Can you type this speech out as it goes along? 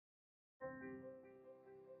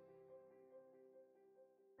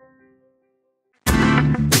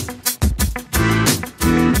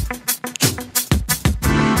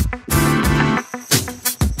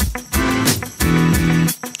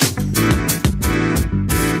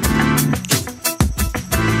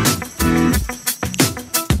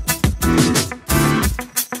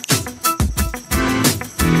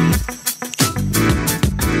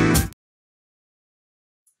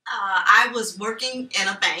working in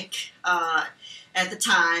a bank at the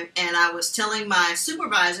time, and I was telling my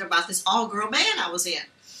supervisor about this all-girl band I was in.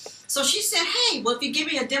 So she said, hey, well, if you give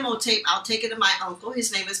me a demo tape, I'll take it to my uncle.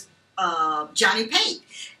 His name is Johnny Pate,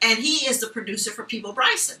 and he is the producer for People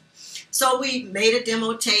Bryson. So we made a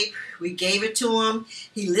demo tape. We gave it to him.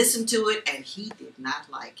 He listened to it, and he did not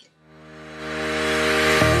like it.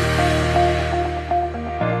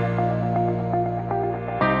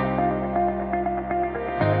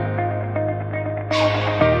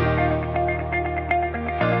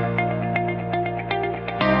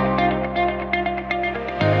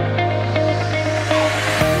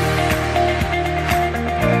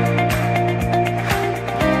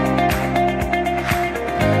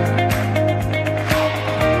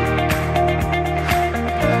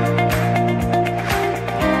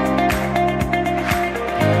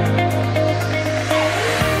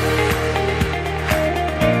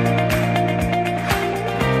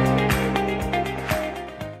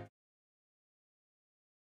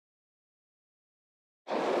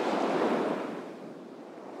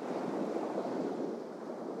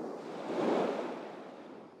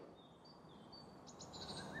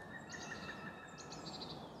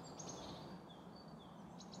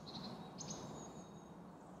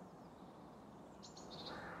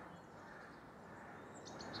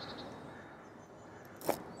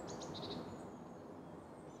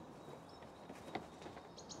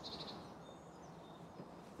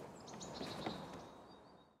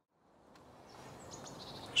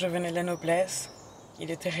 Je venais de la noblesse, il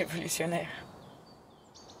était révolutionnaire.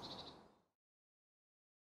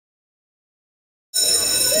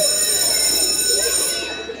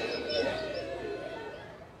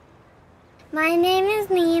 My name is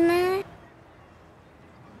Nina.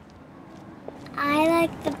 I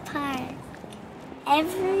like the park.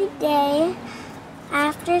 Every day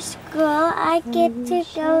after school, I get to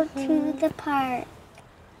go to the park.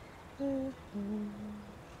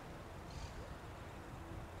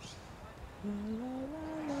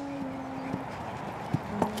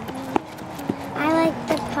 I like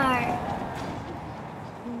the park.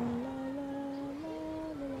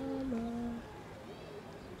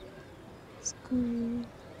 School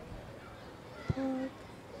park.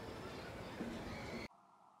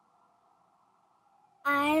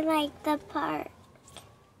 I like the park.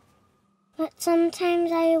 But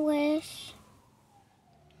sometimes I wish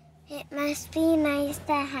it must be nice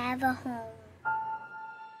to have a home.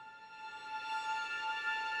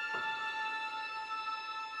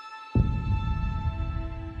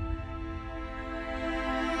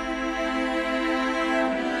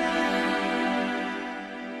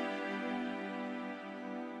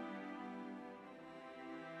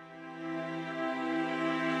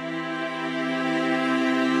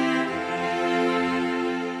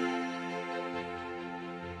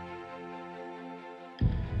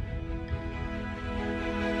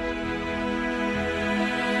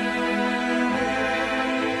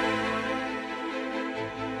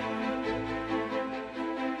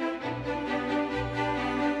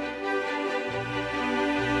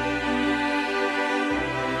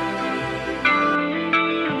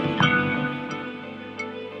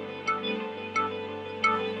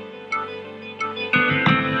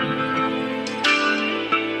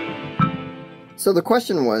 So the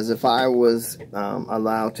question was, if I was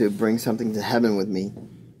allowed to bring something to heaven with me,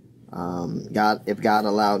 if God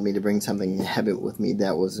allowed me to bring something to heaven with me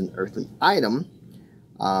that was an earthly item,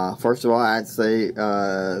 first of all, I'd say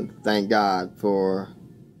thank God for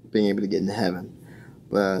being able to get into heaven.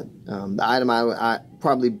 But the item I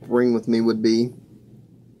probably bring with me would be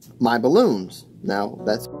my balloons. Now,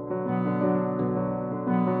 that's